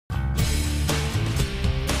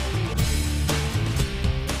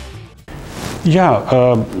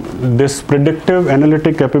Yeah, this predictive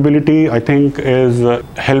analytic capability, I think, is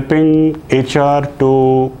helping HR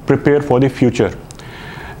to prepare for the future.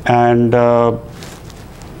 And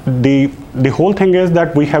the whole thing is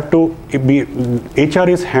that we have to be, HR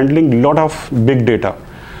is handling a lot of big data.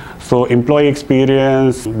 So employee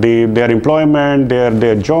experience, their employment,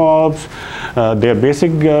 their jobs, their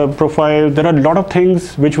basic profile. There are a lot of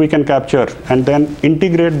things which we can capture and then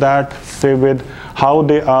integrate that, say, with how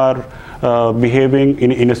they are behaving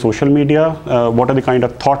in a social media, what are the kind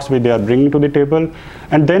of thoughts which they are bringing to the table,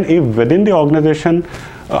 and then if within the organization,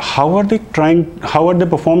 how are they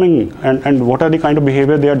performing, and what are the kind of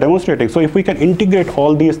behavior they are demonstrating. So if we can integrate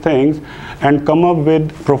all these things and come up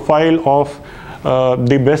with profile of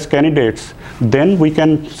the best candidates, then we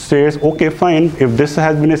can say, okay, fine, if this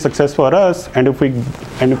has been a success for us, and if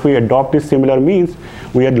we adopt this similar means,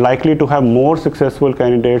 we are likely to have more successful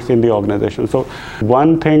candidates in the organization. So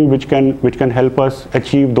one thing which can help us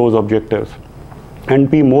achieve those objectives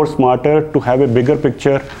and be more smarter to have a bigger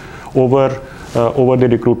picture over the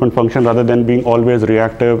recruitment function, rather than being always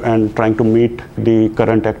reactive and trying to meet the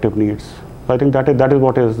current active needs. So I think that is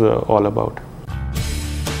what is all about.